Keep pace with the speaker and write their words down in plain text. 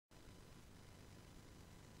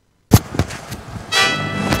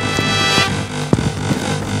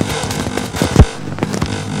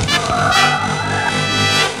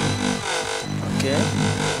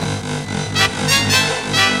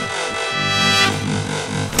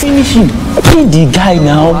Finish him. Be the guy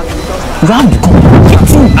now. You have to come.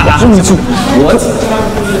 What?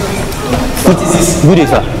 What is this? Good day,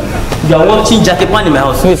 sir. You are watching Jackie Pan in my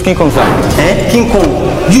house. No, it's King Kong, sir. King Kong.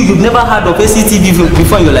 You've never heard of ACTV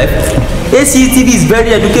before in your life? ACTV is very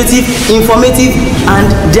educative, informative, and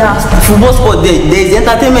there are football sport there. There is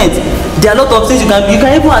entertainment. There are a lot of things you can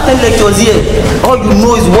even attend lectures here. All you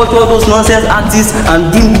know is watch all those nonsense artists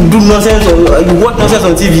and do nonsense, or you watch nonsense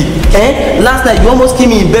on TV. Last night you almost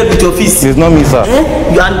came in bed with your fist. It's not me, sir.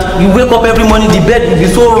 And you wake up every morning, the bed will be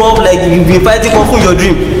so rough, like you'll be fighting for your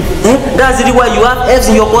dream. That's the reason why you have F's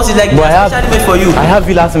in your courses, like especially made for you. I have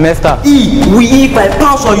it last semester. We £5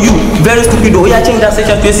 on you. Very stupid though. We are changing that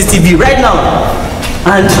section to ACTV right now.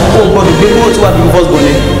 And oh God, the baby wants to have the first born.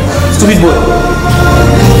 Stupid boy.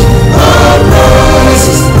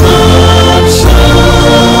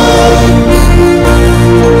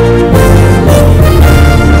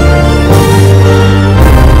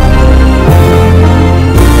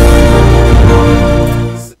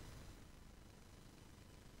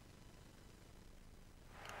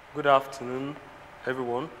 Good afternoon,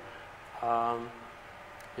 everyone.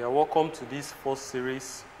 You are welcome to this first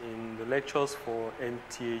series in the lectures for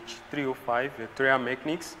MTH 305, Vectorial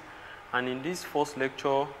Mechanics. And in this first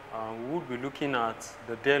lecture, we will be looking at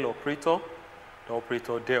the del operator, the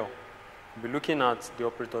operator del. We'll be looking at the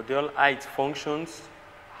operator del, how it functions,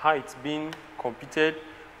 how it's being computed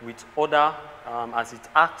with order as it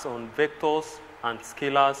acts on vectors and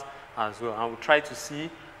scalars as well. And we'll try to see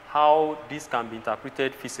how this can be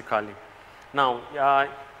interpreted physically. Now,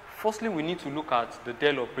 firstly, we need to look at the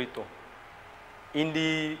del operator. In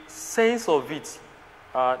the sense of it,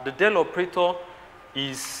 the del operator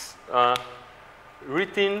is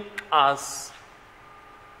written as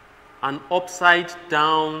an upside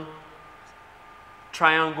down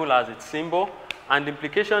triangle as its symbol, and the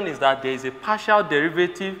implication is that there is a partial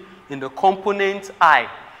derivative in the component I.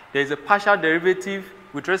 There is a partial derivative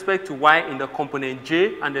with respect to y in the component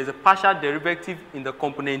j, and there's a partial derivative in the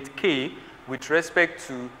component k with respect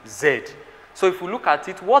to z. So if we look at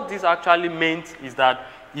it, what this actually meant is that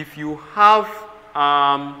if you have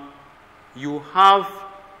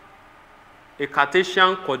a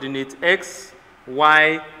Cartesian coordinate x,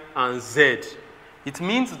 y, and z, it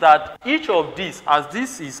means that each of these, as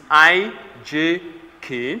this is I, j,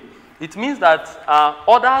 k, it means that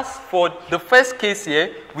orders for the first case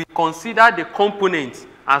here, we consider the component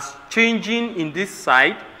as changing in this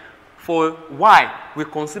side. For y, we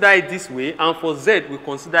consider it this way, and for z, we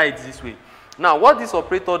consider it this way. Now, what this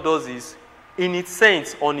operator does is, in its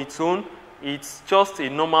sense, on its own, it's just a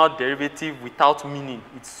normal derivative without meaning.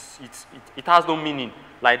 It has no meaning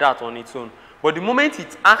like that on its own. But the moment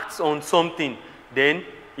it acts on something, then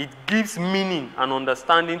it gives meaning and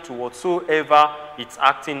understanding to whatsoever it's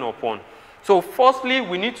acting upon. So firstly,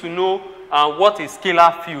 we need to know what a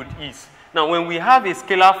scalar field is. Now, when we have a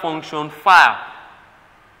scalar function phi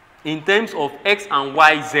in terms of x and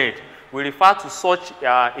y, z, we refer to such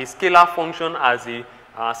a scalar function as a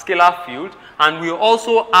scalar field. And we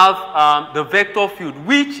also have the vector field,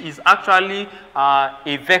 which is actually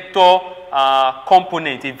a vector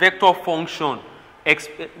component, a vector function,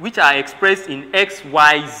 which are expressed in x,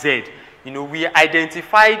 y, z. You know, we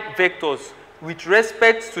identify vectors with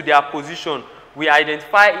respect to their position. We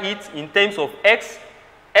identify it in terms of x.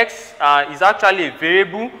 X is actually a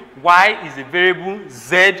variable, y is a variable,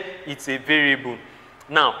 z is a variable.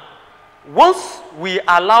 Now, once we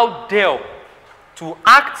allow del to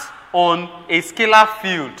act on a scalar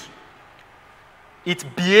field, it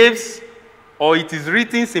behaves, or it is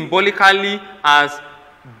written symbolically as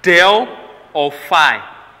del of phi.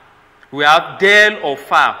 We have del of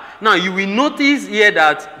phi. Now, you will notice here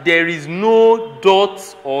that there is no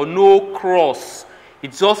dot or no cross.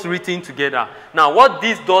 It's just written together. Now, what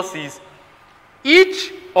this does is,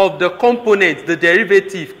 each of the components, the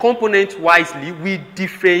derivative, component-wisely, we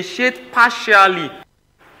differentiate partially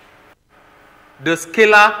the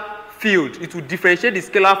scalar field. It will differentiate the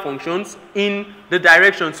scalar functions in the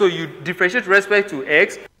direction. So you differentiate with respect to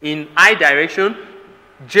x in I direction,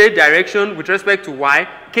 j direction with respect to y,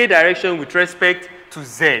 k direction with respect to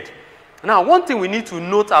z. Now, one thing we need to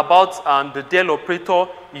note about the del operator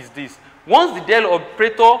is this. Once the del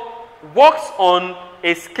operator works on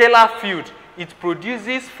a scalar field, it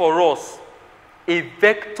produces for us a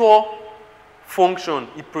vector function.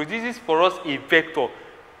 It produces for us a vector.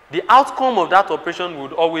 The outcome of that operation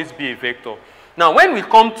would always be a vector. Now, when we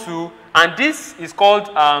come to, and this is called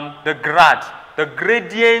the grad, the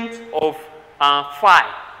gradient of phi.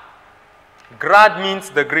 Grad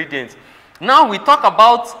means the gradient. Now we talk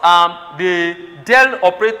about the del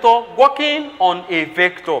operator working on a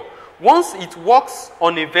vector. once it works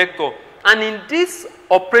on a vector. And in this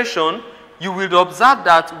operation, you will observe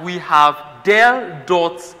that we have del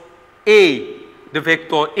dot A, the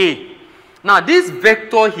vector A. Now this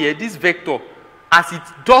vector here, this vector, as it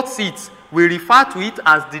dots it, we refer to it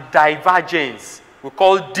as the divergence. We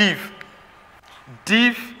call div.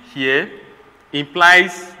 Div here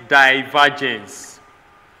implies divergence.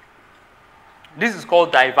 This is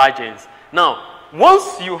called divergence. Now,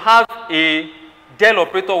 once you have a del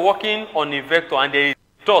operator working on a vector and there is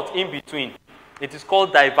a dot in between, it is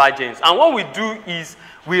called divergence. And what we do is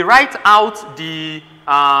we write out the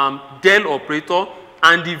del operator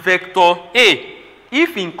and the vector A.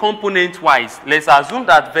 If in component wise, let's assume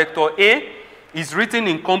that vector A is written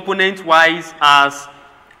in component wise as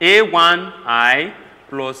A1I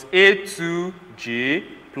plus A2J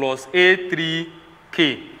plus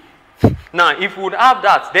A3K. Now, if we would have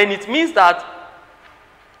that, then it means that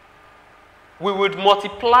we would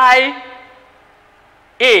multiply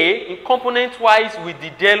A in component wise with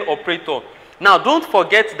the del operator. Now, don't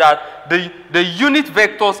forget that the unit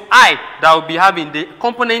vectors I that we'll be having, the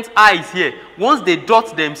component I is here. Once they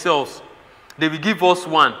dot themselves, they will give us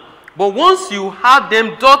 1. But once you have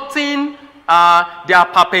them dotting their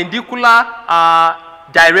perpendicular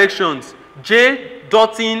directions, J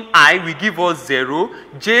dotting I will give us 0,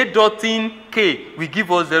 J dotting K will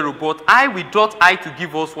give us 0, but I will dot I to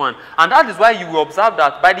give us 1. And that is why you will observe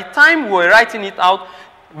that by the time we were writing it out,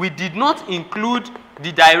 we did not include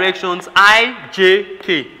the directions I, J,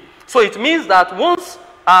 K. So it means that once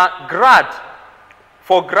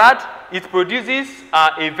for grad, it produces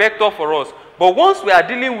a vector for us. But once we are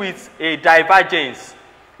dealing with a divergence,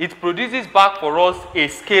 it produces back for us a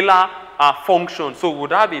scalar function. So we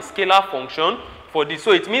would have a scalar function for this.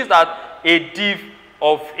 So it means that a div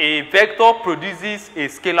of a vector produces a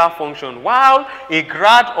scalar function, while a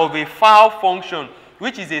grad of a file function,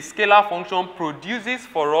 which is a scalar function, produces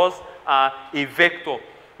for us a vector.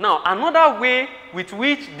 Now, another way with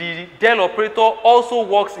which the del operator also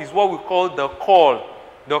works is what we call the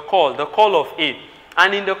call of A.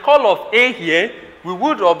 And in the call of A here, we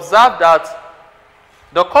would observe that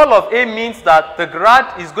the call of A means that the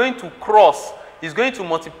grad is going to cross, is going to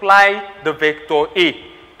multiply the vector A.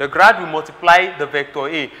 The grad will multiply the vector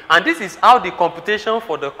A. And this is how the computation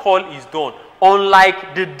for the call is done.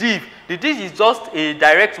 Unlike the div is just a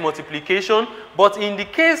direct multiplication, but in the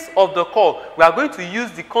case of the call, we are going to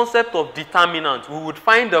use the concept of determinant. We would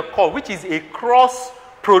find the call, which is a cross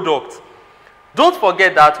product. Don't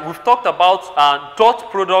forget that we've talked about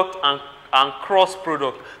dot product and cross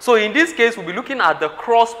product. So in this case, we'll be looking at the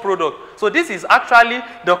cross product. So this is actually,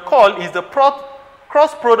 the call is the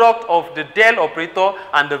cross product of the del operator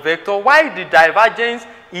and the vector, while the divergence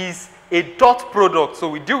is a dot product. So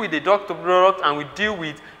we deal with the dot product and we deal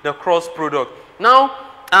with the cross product. Now,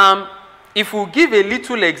 if we give a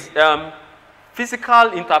little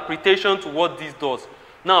physical interpretation to what this does.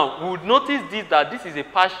 Now, we would notice that this is a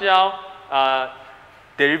partial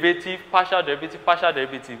derivative,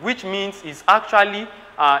 which means it's actually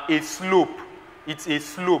a slope. It's a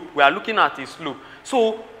slope. We are looking at a slope.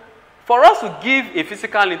 So, for us to give a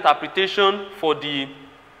physical interpretation for the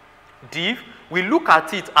div, we look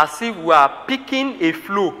at it as if we are picking a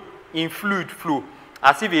flow in fluid flow,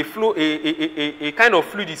 as if a kind of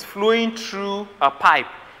fluid is flowing through a pipe.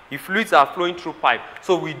 The fluids are flowing through pipe.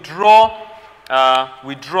 So we draw a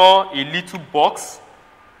little box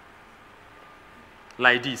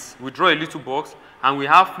like this. We draw a little box and we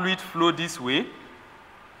have fluid flow this way.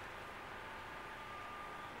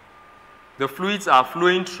 The fluids are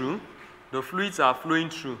flowing through. The fluids are flowing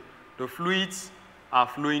through. The fluids are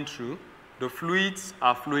flowing through. The fluids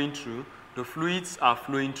are flowing through. The fluids are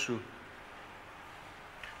flowing through.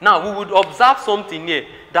 Now, we would observe something here,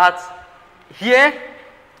 that here,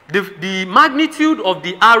 the magnitude of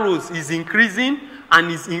the arrows is increasing and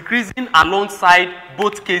is increasing alongside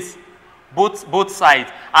both sides.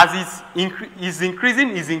 As it's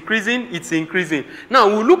increasing. Now,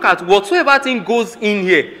 we'll look at whatsoever thing goes in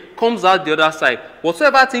here, comes out the other side.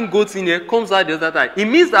 Whatsoever thing goes in here, comes out the other side. It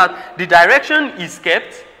means that the direction is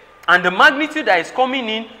kept, and the magnitude that is coming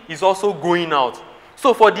in is also going out.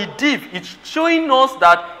 So for the div, it's showing us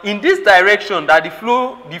that in this direction that the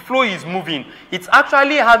flow is moving, it's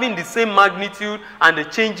actually having the same magnitude and the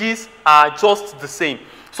changes are just the same.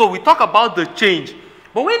 So we talk about the change.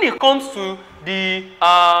 But when it comes to the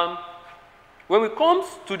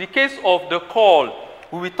case of the call,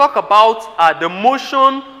 we will talk about the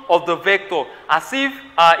motion of the vector as if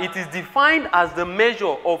it is defined as the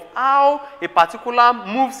measure of how a particular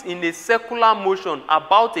moves in a circular motion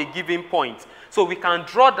about a given point. So we can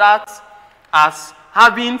draw that as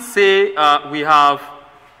having, say, we have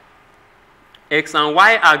x and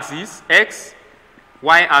y axis, x,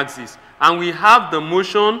 y axis. And we have the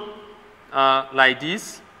motion like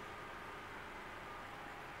this.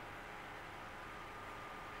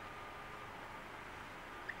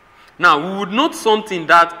 Now, we would note something,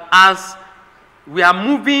 that as we are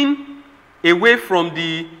moving away from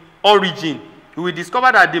the origin, we will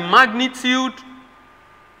discover that the magnitude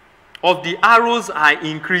of the arrows are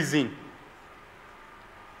increasing.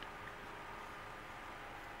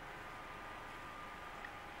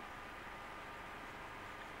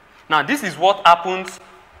 Now, this is what happens.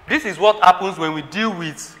 This is what happens when we deal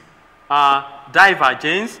with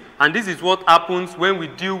divergence, and this is what happens when we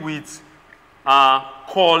deal with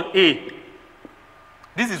call A.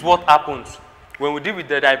 This is what happens when we deal with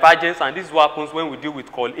the divergence, and this is what happens when we deal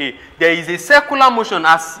with call A. There is a circular motion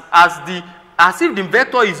as if the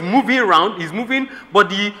vector is moving around, is moving, but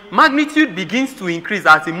the magnitude begins to increase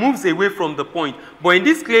as it moves away from the point. But in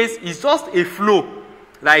this case, it's just a flow.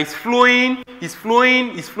 Like it's flowing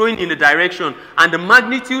in a direction, and the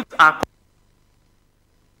magnitudes are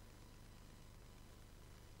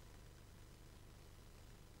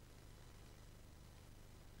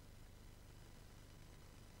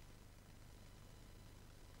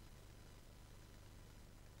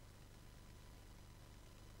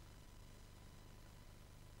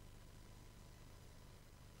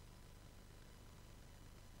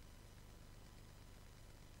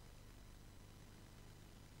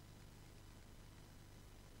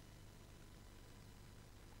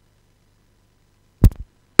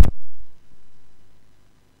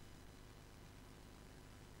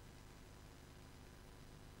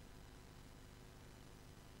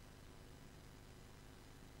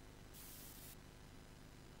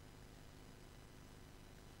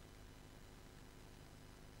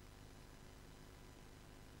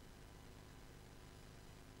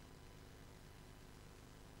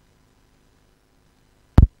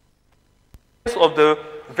of the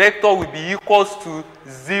vector will be equals to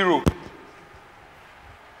 0.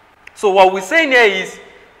 So what we're saying here is,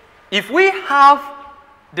 if we have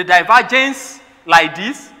the divergence like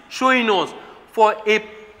this, showing us for a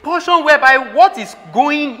portion whereby what is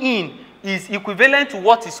going in is equivalent to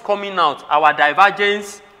what is coming out, our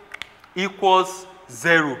divergence equals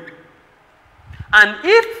 0. And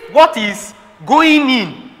if what is going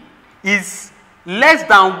in is less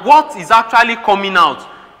than what is actually coming out,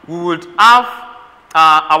 we would have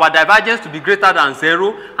our divergence to be greater than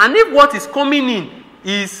 0. And if what is coming in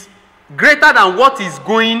is greater than what is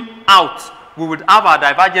going out, we would have our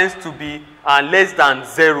divergence to be less than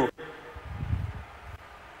 0.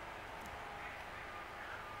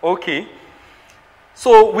 Okay.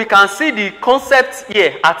 So we can see the concept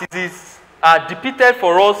here as it is depicted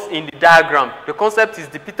for us in the diagram. The concept is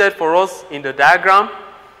depicted for us in the diagram.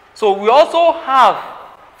 So we also have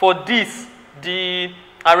for this the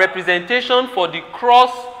representation for the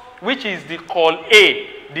cross, which is the call A,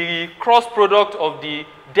 the cross product of the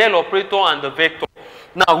del operator and the vector.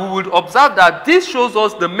 Now we would observe that this shows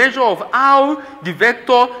us the measure of how the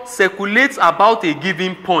vector circulates about a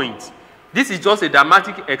given point. This is just a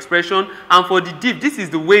dramatic expression, and for the div, this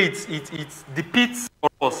is the way it depicts for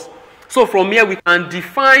us. So from here we can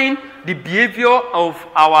define the behavior of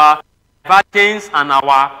our divergence and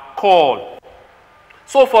our call.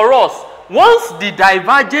 So for us, once the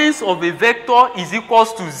divergence of a vector is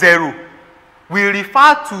equals to 0, we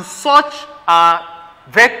refer to such a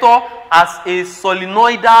vector as a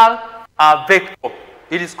solenoidal vector.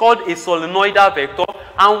 It is called a solenoidal vector.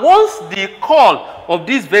 And once the call of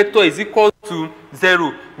this vector is equal to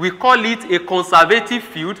 0, we call it a conservative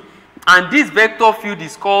field. And this vector field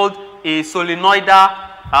is called a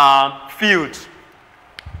solenoidal field.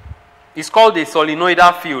 It's called a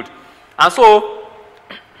solenoidal field. And so,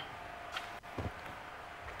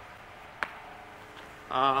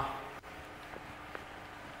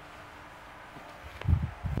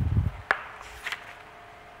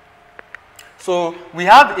 so we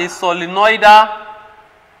have a solenoidal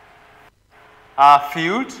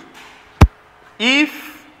field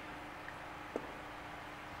if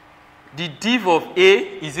the div of A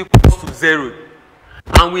is equals to 0,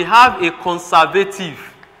 and we have a conservative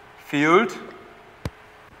field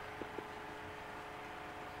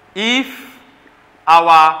if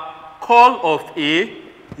our call of A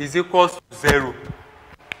is equals to 0.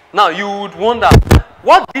 Now you would wonder,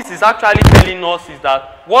 what this is actually telling us is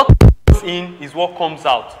that what goes in is what comes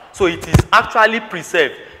out. So it is actually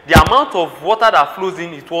preserved. The amount of water that flows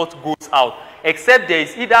in is what goes out, except there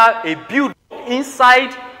is either a build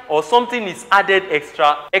inside or something is added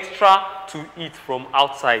extra to it from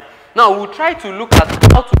outside. Now we'll try to look at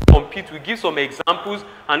how to compute. We'll give some examples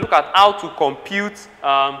and look at how to compute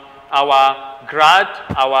our grad,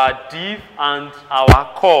 our div, and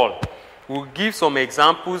our call. We'll give some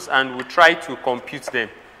examples and we'll try to compute them.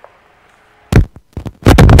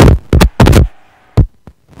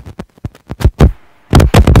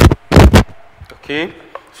 Okay,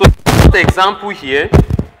 so the example here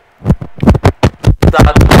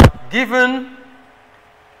that given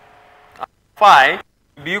phi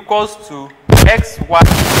be equals to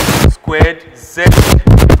xy squared z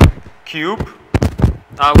cube,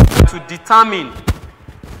 to determine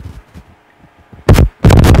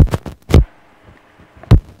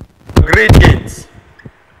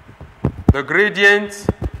the gradient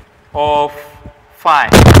of phi.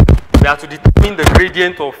 We have to determine the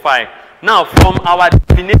gradient of phi. Now, from our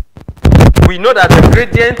definition, we know that the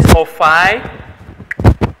gradient of phi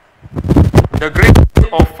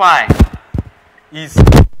is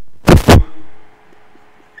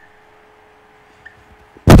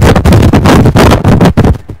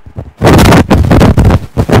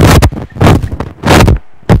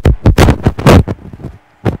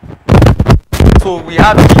so we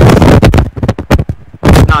have this.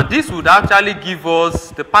 Now, this would actually give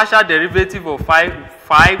us the partial derivative of phi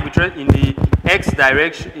in the x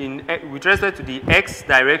direction, with respect to the x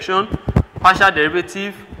direction, partial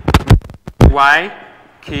derivative y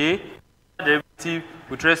k, derivative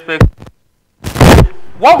with respect to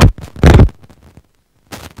what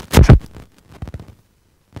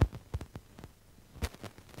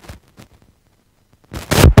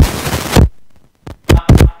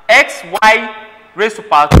x y raised to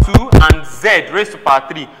power 2 and z raised to power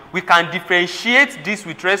 3. We can differentiate this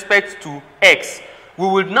with respect to x. We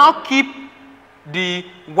will now keep the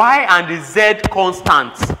y and the z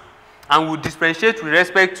constants, and we'll differentiate with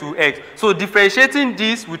respect to x. So differentiating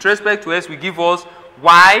this with respect to x will give us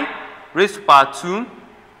y raised to power 2,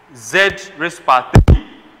 z raised to power 3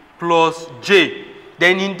 plus j.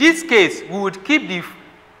 Then in this case, we would keep the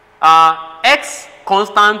x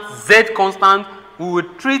constant, z constant. We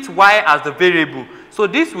would treat y as the variable. So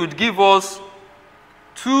this would give us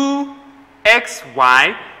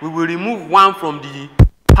 2xy. We will remove 1 from the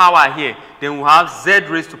power here. Then we'll have z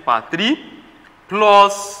raised to power 3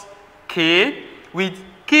 plus k. We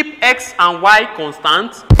keep x and y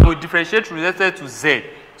constant. We differentiate related to z.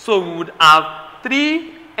 So we would have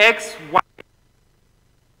 3xy.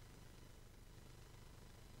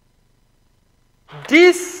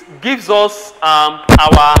 This gives us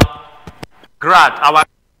our grad. Our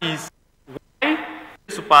is y raised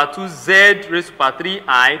to power 2 z raised to power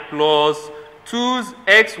 3I plus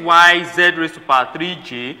 2xy z raised to power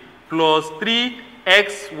 3j plus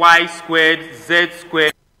 3xy squared z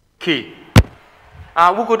squared k.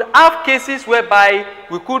 We could have cases whereby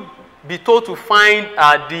we could be told to find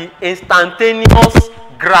the instantaneous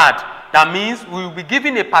grad. That means we will be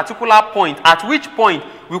given a particular point, at which point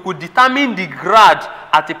we could determine the grad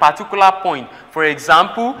at a particular point. For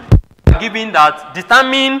example, given that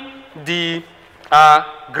determine the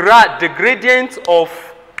gradient of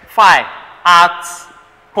phi at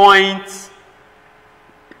point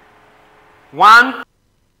 1,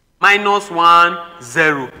 minus 1,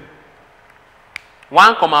 0.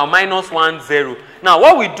 1, minus 1, 0. Now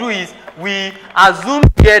what we do is we assume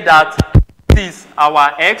here that this is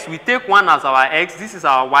our x, we take 1 as our x, this is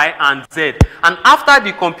our y and z. And after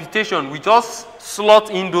the computation, we just slot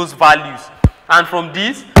in those values. And from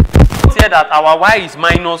this, here that our y is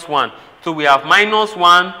minus 1. So we have minus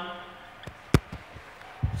 1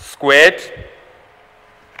 squared.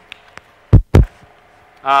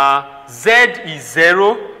 Z is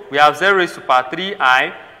 0. We have 0 raised to power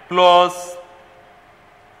 3i plus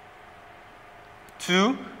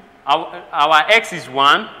 2. Our x is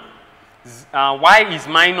 1. Y is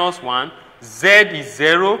minus 1. Z is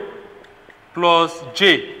 0 plus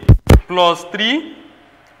j plus 3,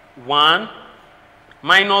 1.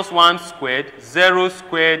 Minus 1 squared, 0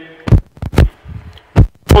 squared.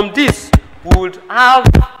 From this, we would have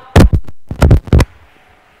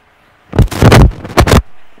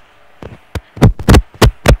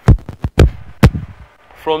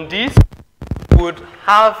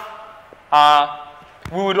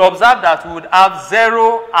we would observe that we would have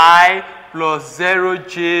 0i plus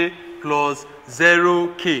 0j plus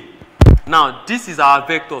 0k. Now, this is our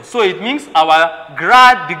vector. So it means our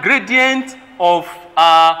the gradient of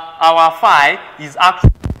our phi is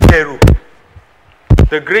actually 0.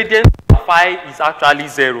 The gradient of phi is actually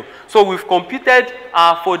 0. So we've computed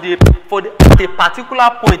for a particular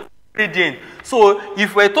point gradient. So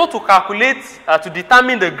if we're told to calculate to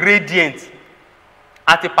determine the gradient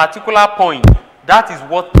at a particular point, that is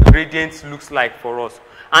what the gradient looks like for us.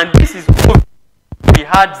 And this is we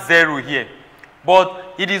had 0 here.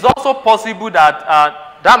 But it is also possible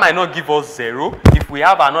that that might not give us 0. If we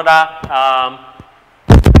have another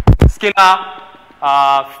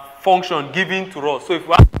scalar function given to us, so if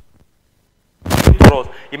we have to us,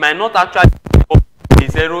 it might not actually give us a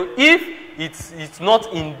 0 if it's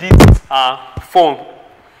not in this form.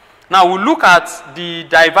 Now we'll look at the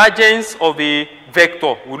divergence of a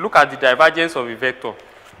vector. We'll look at the divergence of a vector.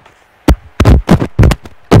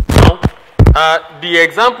 Now, the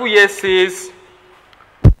example here says,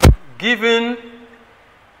 given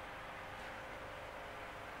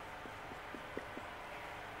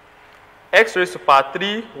x raised to power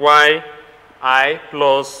 3 y I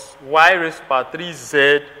plus y raised to power 3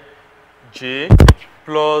 z j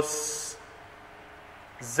plus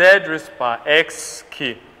z raised to power x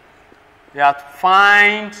k. We have to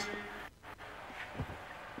find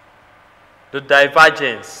the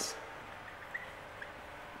divergence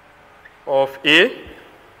of A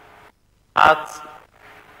at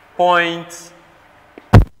point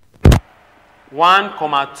 1,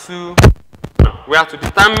 2. We have to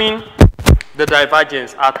determine the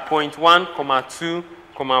divergence at point 1, 2,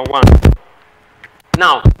 1.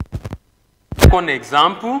 Now, second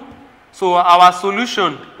example. So our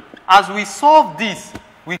solution, as we solve this,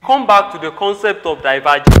 we come back to the concept of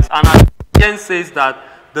divergence. And our divergence says that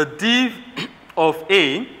the div of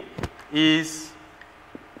A is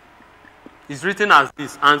written as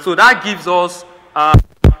this. And so that gives us,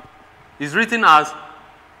 is written as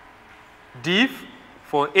div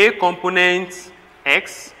for A component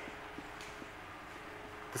x,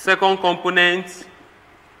 the second component,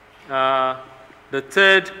 the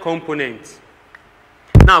third component.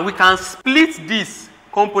 Now we can split this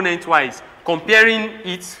component-wise, comparing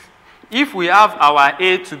it. If we have our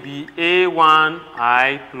A to be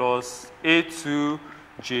A1I plus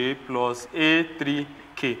A2J plus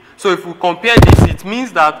A3K. So if we compare this, it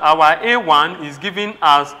means that our A1 is given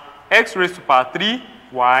as x raised to power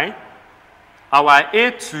 3y. Our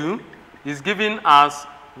A2 is given as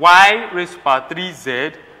y raised to power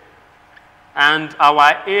 3z. And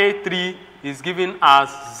our A3 is given as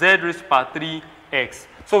z raised to power 3x.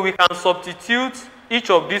 So we can substitute each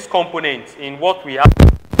of these components in what we have.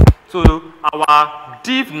 So our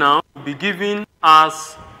div now will be given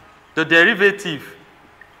as the derivative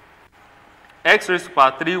x raised to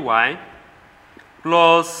power 3y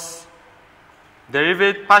plus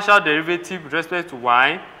partial derivative with respect to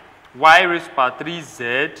y raised to power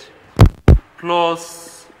 3z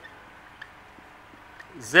plus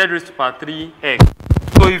z raised to power 3x.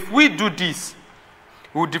 So if we do this,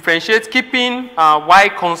 we'll differentiate, keeping y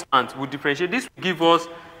constant. We'll differentiate. This will give us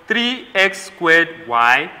 3x squared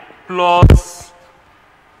y plus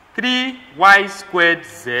 3y squared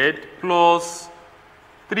z plus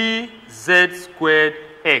 3z squared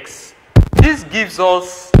x. This gives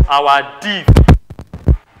us our div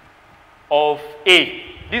of A.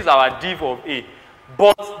 This is our div of A.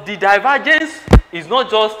 But the divergence is not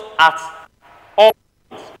just at all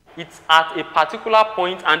points. It's at a particular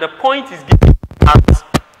point, and the point is given at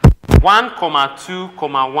 1, 2,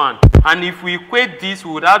 1. And if we equate this,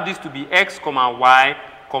 we would have this to be x, y,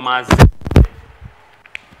 z.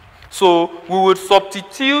 So we would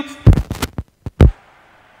substitute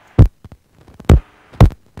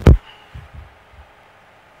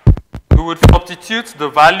the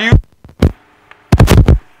value.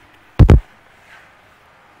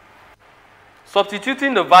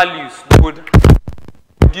 Substituting the values would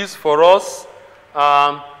produce for us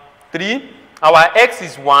 3. Our x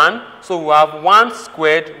is 1, so we have 1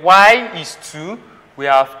 squared. Y is 2, we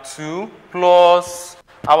have 2 plus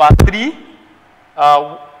our 3.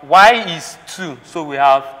 Y is 2, so we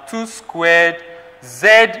have 2 squared. Z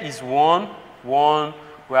is 1, 1.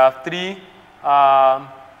 We have 3,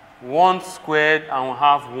 1 squared, and we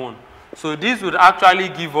have 1. So this would actually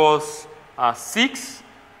give us 6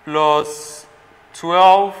 plus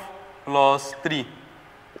 12 plus 3.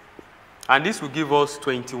 And this will give us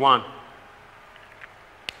 21.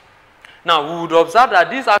 Now, we would observe that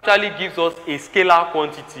this actually gives us a scalar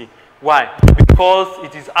quantity. Why? Because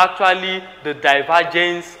it is actually the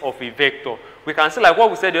divergence of a vector. We can say, like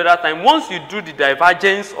what we said the other time, once you do the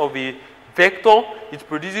divergence of a vector, it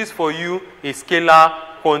produces for you a scalar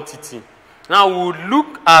quantity. Now, we'll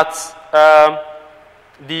look at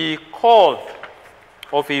the curl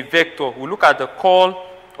of a vector. We'll look at the curl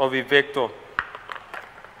of a vector.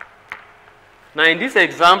 Now, in this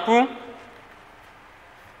example,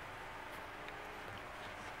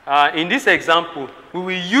 we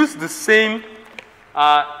will use the same,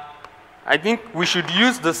 I think we should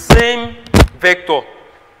use the same vector.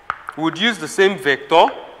 We would use the same vector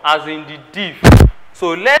as in the div.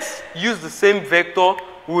 So let's use the same vector.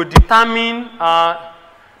 We will determine,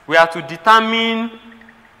 we have to determine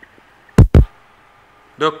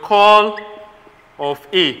the curl of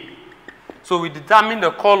A. So we determine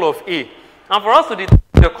the curl of A. And for us to determine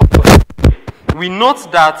the curl of A, we note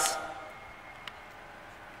that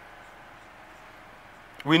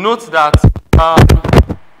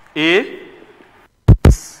A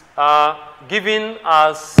is given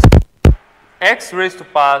as x raised to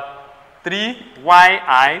power 3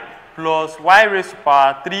 yi plus y raised to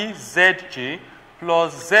power 3 zj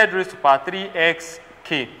plus z raised to power 3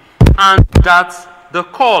 xk. And that the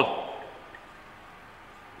curl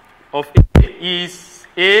of A is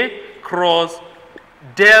A cross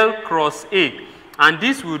del cross A. And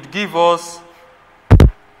this would give us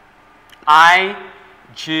I,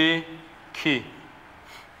 J, K.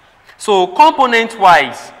 So component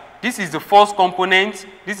wise, this is the first component,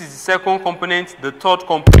 this is the second component, the third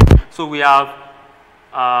component. So we have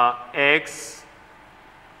X,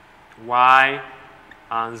 Y,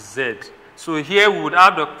 and Z. So here we would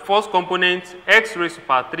have the first component, X raised to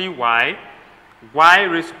power 3Y, Y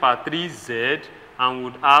raised to power 3Z, and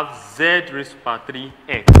would have Z raised to power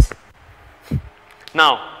 3X.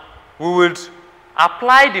 Now, we would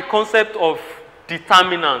apply the concept of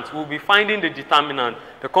determinant. We'll be finding the determinant,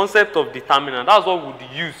 the concept of determinant. That's what we would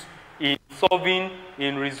use in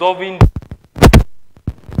resolving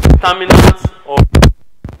determinants of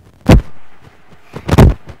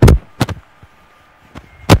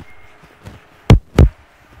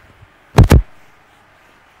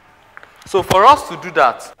So for us to do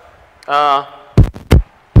that,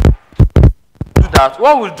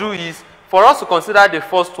 what we'll do is, for us to consider the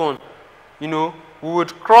first one, we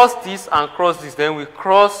would cross this and cross this, then we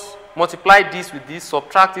multiply this with this,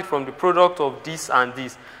 subtract it from the product of this and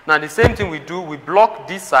this. Now the same thing we do, we block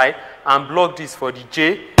this side and block this for the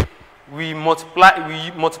j. We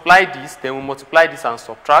multiply this, then we multiply this and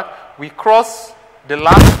subtract. We cross the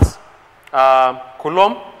last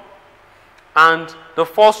column and the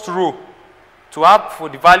first row to have for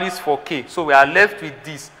the values for k. So we are left with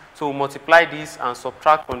this. So we multiply this and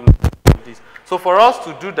subtract from this. So for us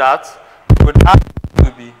to do that, we would have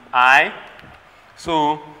to be I.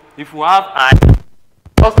 So if we have I,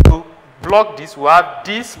 just to block this, we have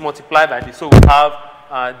this multiplied by this. So we have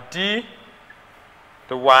d,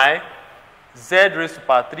 the y, z raised to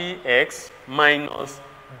power 3x minus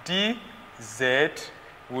dz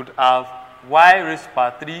would have y raised to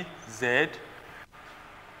power 3z.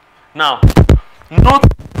 Now, note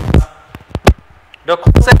the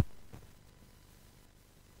concept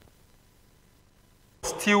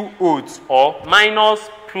still holds, or minus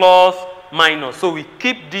plus minus. So we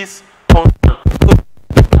keep this constant.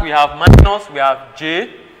 So we have minus, we have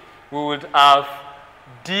j, we would have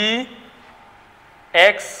d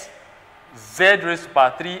x z raised to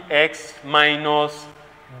power 3x minus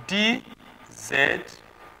d z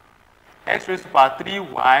x raised to power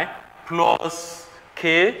 3y plus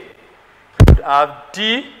k. We would have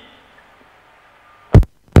d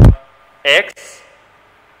x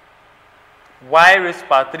y raised to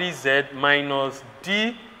power 3z minus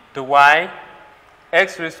d the y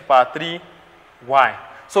x raised to power 3y.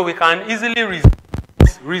 So we can easily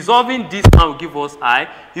resolving this now will give us I.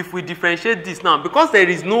 If we differentiate this now, because there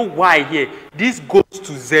is no y here, this goes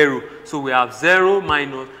to 0. So we have 0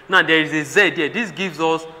 minus, now there is a z here. This gives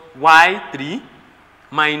us y3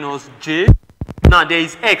 minus j. Now there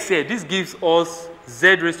is x here. This gives us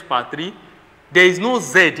z raised to power 3. There is no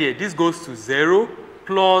z here. This goes to 0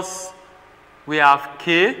 plus we have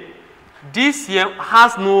k. This here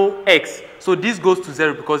has no x. So this goes to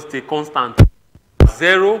 0 because it's a constant.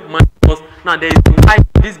 0 minus, now there is y.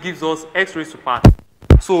 This gives us x raised to power 3.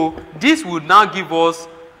 So this would now give us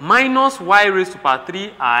minus y raised to power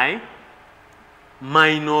 3i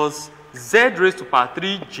minus z raised to power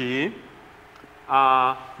 3j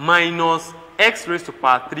minus x raised to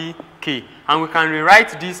power 3k. And we can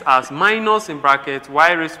rewrite this as minus in bracket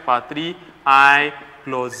y raised to power 3i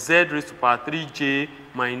plus z raised to power 3j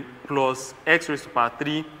plus x raised to power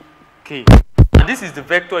 3k. And this is the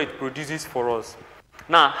vector it produces for us.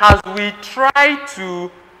 Now, as we try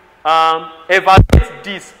to evaluate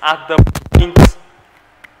this at the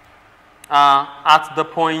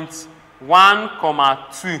point 1,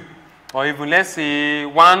 2, or even let's say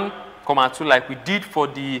 1, 2, like we did for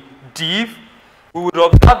the div, we would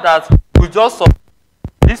observe that we just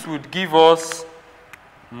this would give us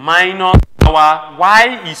minus our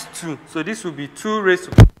y is 2. So this will be 2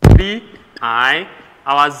 raised to 3i.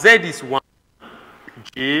 Our z is 1,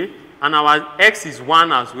 j, and our x is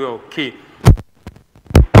 1 as well, k.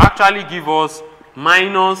 Actually give us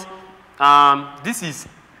minus, this is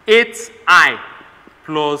 8i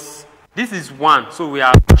plus, this is 1, so we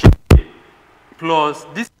have j, plus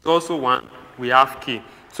this is also 1, we have k.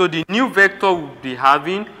 So the new vector we'll be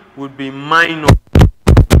having would be minus.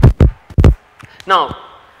 Now,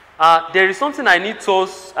 there is something I need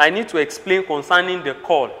to explain concerning the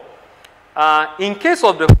call. In case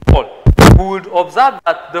of the call, we would observe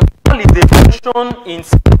that the call is a function in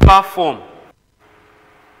circular form.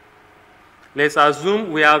 Let's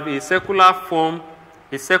assume we have a circular form,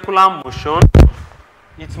 a circular motion.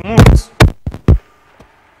 It moves.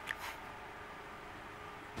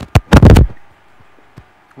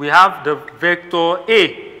 We have the vector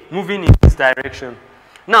A moving in this direction.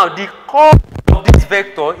 Now, the call of this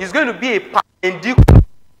vector is going to be a perpendicular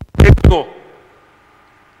vector.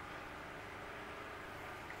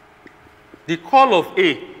 The call of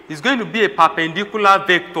A is going to be a perpendicular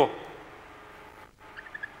vector.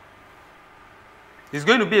 It's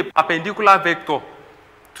going to be a perpendicular vector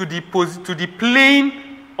to the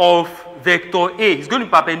plane of vector A. It's going to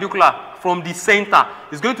be perpendicular from the center.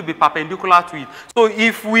 It's going to be perpendicular to it. So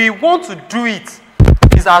if we want to do it,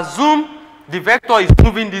 is assume the vector is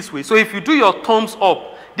moving this way. So if you do your thumbs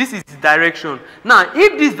up, this is the direction. Now,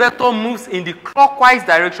 if this vector moves in the clockwise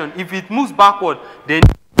direction, if it moves backward, then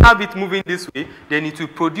you have it moving this way, then it will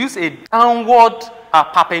produce a downward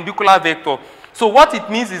perpendicular vector. So what it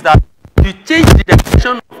means is that you change the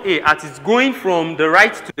direction of A as it's going from the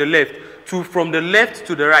right to the left, to from the left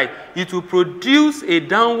to the right, it will produce a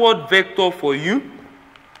downward vector for you.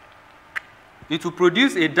 It will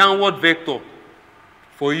produce a downward vector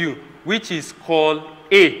for you, which is called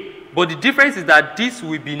A. But the difference is that this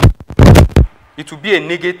will be, it will be a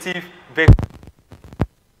negative vector.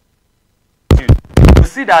 You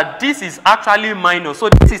see that this is actually minus. So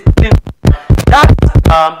this is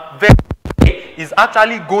that vector is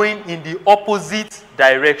actually going in the opposite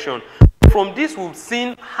direction. From this, we've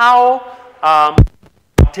seen how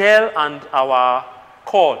del and our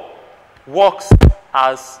call works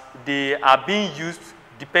as they are being used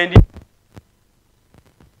depending.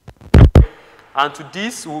 And to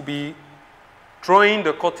this, we'll be drawing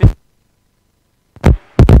the cutting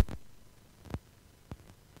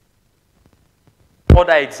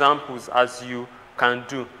other examples as you can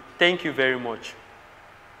do. Thank you very much.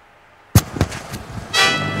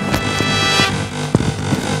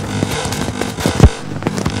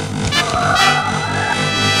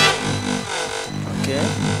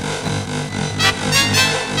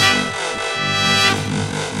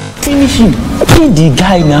 Finish him. Kill the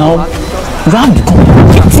guy now. Round the corner.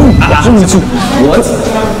 What?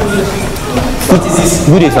 What is this?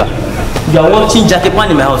 Good day, sir. You are watching Jackie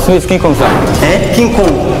Pan in my house. No, it's King Kong, sir. King Kong.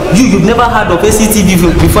 You've never heard of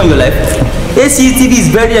ACTV before in your life? ACTV is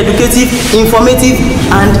very educative, informative,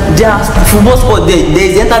 and there are football sport there. There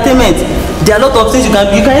is entertainment. There are a lot of things you can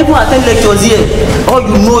do. You can even attend lectures here. All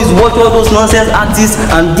you know is watch all those nonsense artists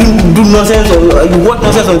and do nonsense, or you watch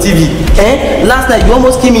nonsense on TV. Last night you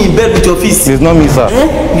almost came in bed with your fist. It's not me, sir.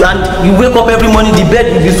 And you wake up every morning, the bed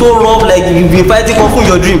will be so rough, like you'll be fighting kung fu in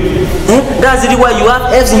your dream. That's the reason why you have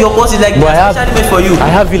F's in your courses, like especially made for you. I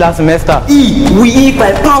have you last semester. We eat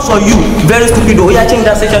by pounds on you. Very stupid. We are changing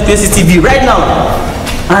that section to ACTV right now.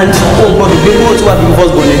 And oh God, the baby wants to have the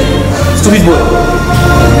first born. Stupid boy.